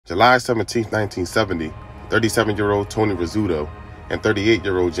July 17, 1970, 37-year-old Tony Rizzuto and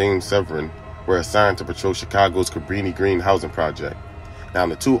 38-year-old James Severin were assigned to patrol Chicago's Cabrini Green housing project. Now,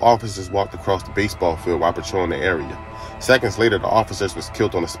 the two officers walked across the baseball field while patrolling the area. Seconds later, the officers was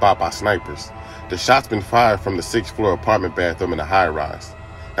killed on the spot by snipers. The shots been fired from the 6th-floor apartment bathroom in the high-rise.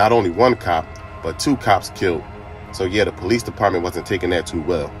 Not only one cop, but two cops killed. So yeah, the police department wasn't taking that too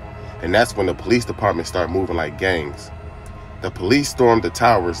well. And that's when the police department started moving like gangs. The police stormed the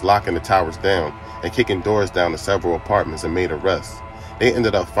towers, locking the towers down and kicking doors down to several apartments and made arrests. They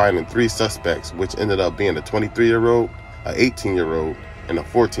ended up finding 3 suspects, which ended up being a 23-year-old, an 18-year-old, and a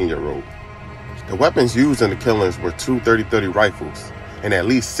 14-year-old. The weapons used in the killings were 2 .30-30 rifles, and at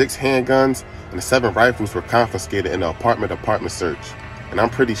least 6 handguns, and the 7 rifles were confiscated in the apartment search. And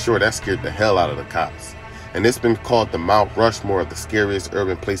I'm pretty sure that scared the hell out of the cops. And it's been called the Mount Rushmore of the scariest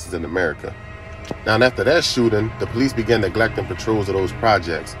urban places in America. Now, after that shooting, the police began neglecting patrols of those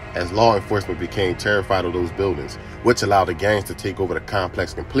projects as law enforcement became terrified of those buildings, which allowed the gangs to take over the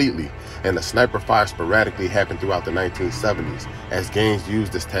complex completely, and the sniper fire sporadically happened throughout the 1970s as gangs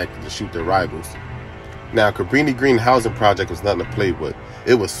used this tactic to shoot their rivals. Now, Cabrini Green housing project was nothing to play with.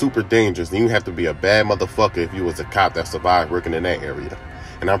 It was super dangerous, and you have to be a bad motherfucker if you was a cop that survived working in that area.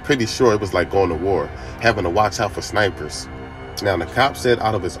 And I'm pretty sure it was like going to war, having to watch out for snipers. Now, the cop said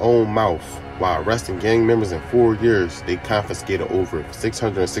out of his own mouth, while arresting gang members in 4 years, they confiscated over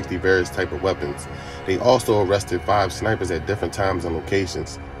 660 various type of weapons. They also arrested 5 snipers at different times and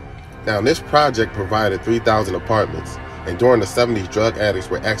locations. Now, this project provided 3,000 apartments, and during the 70s, drug addicts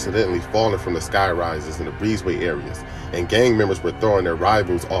were accidentally falling from the sky rises in the breezeway areas, and gang members were throwing their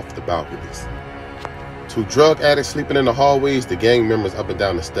rivals off the balconies. To drug addicts sleeping in the hallways, the gang members up and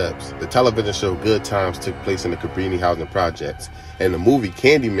down the steps. The television show Good Times took place in the Cabrini housing projects, and the movie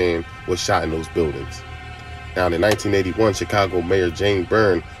Candyman was shot in those buildings. Now, in 1981, Chicago Mayor Jane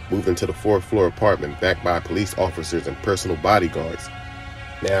Byrne moved into the 4th-floor apartment backed by police officers and personal bodyguards.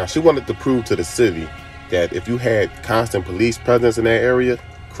 Now, she wanted to prove to the city that if you had constant police presence in that area,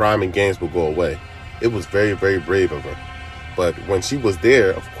 crime and gangs would go away. It was very, very brave of her. But when she was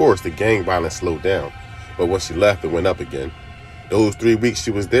there, of course, the gang violence slowed down. But when she left, it went up again. Those 3 weeks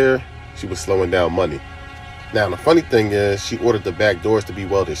she was there, she was slowing down money. Now, the funny thing is, she ordered the back doors to be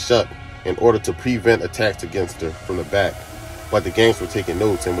welded shut in order to prevent attacks against her from the back. But the gangs were taking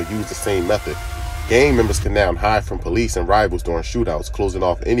notes and would use the same method. Gang members can now hide from police and rivals during shootouts, closing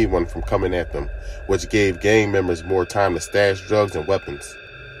off anyone from coming at them, which gave gang members more time to stash drugs and weapons.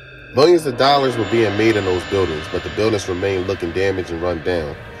 Millions of dollars were being made in those buildings, but the buildings remained looking damaged and run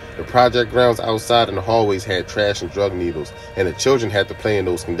down. The project grounds outside in the hallways had trash and drug needles, and the children had to play in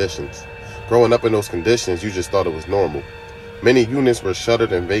those conditions. Growing up in those conditions, you just thought it was normal. Many units were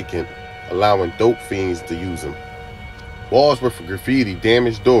shuttered and vacant, allowing dope fiends to use them. Walls were for graffiti,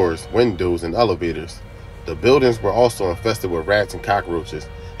 damaged doors, windows, and elevators. The buildings were also infested with rats and cockroaches,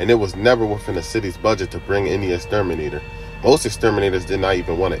 and it was never within the city's budget to bring any exterminator. Most exterminators did not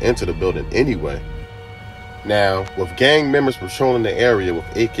even want to enter the building anyway. Now, with gang members patrolling the area with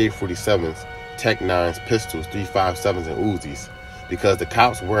AK-47s, Tech-9s, pistols, 357s, and Uzis, because the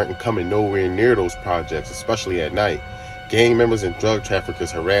cops weren't coming nowhere near those projects, especially at night, gang members and drug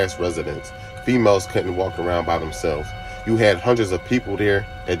traffickers harassed residents. Females couldn't walk around by themselves. You had hundreds of people there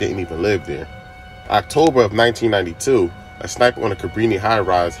that didn't even live there. October of 1992, a sniper on a Cabrini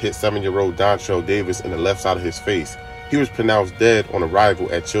high-rise hit 7-year-old Dontrell Davis in the left side of his face. He was pronounced dead on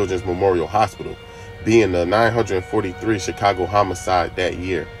arrival at Children's Memorial Hospital, being the 943 Chicago homicide that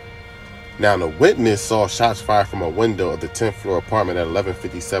year. Now, the witness saw shots fired from a window of the 10th floor apartment at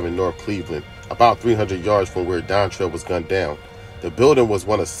 1157 North Cleveland, about 300 yards from where Dontrell was gunned down. The building was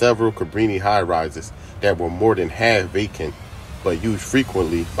one of several Cabrini high-rises that were more than half vacant, but used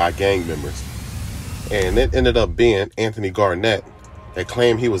frequently by gang members. And it ended up being Anthony Garnett that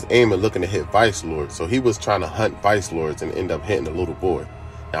claimed he was aiming looking to hit vice lords, so he was trying to hunt vice lords and end up hitting a little boy.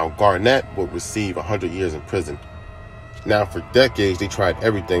 Now, Garnett would receive 100 years in prison. Now, for decades, they tried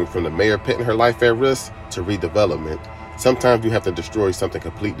everything from the mayor putting her life at risk to redevelopment. Sometimes you have to destroy something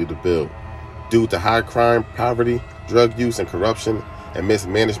completely to build. Due to high crime, poverty, drug use, and corruption, and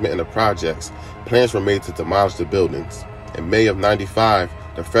mismanagement in the projects, plans were made to demolish the buildings. In May of '95,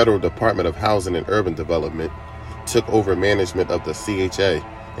 the Federal Department of Housing and Urban Development took over management of the CHA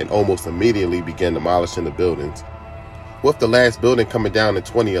and almost immediately began demolishing the buildings. With the last building coming down in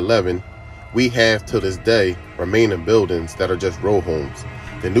 2011, we have to this day remaining buildings that are just row homes.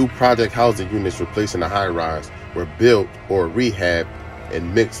 The new project housing units replacing the high-rise were built or rehabbed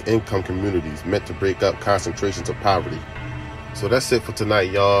in mixed income communities meant to break up concentrations of poverty. So that's it for tonight,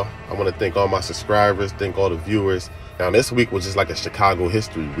 y'all. I want to thank all my subscribers, thank all the viewers, Now, this week was just like a Chicago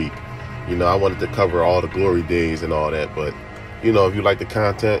history week. You know, I wanted to cover all the glory days and all that. But, you know, if you like the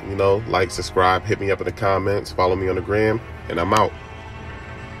content, you know, like, subscribe, hit me up in the comments, follow me on the gram, and I'm out.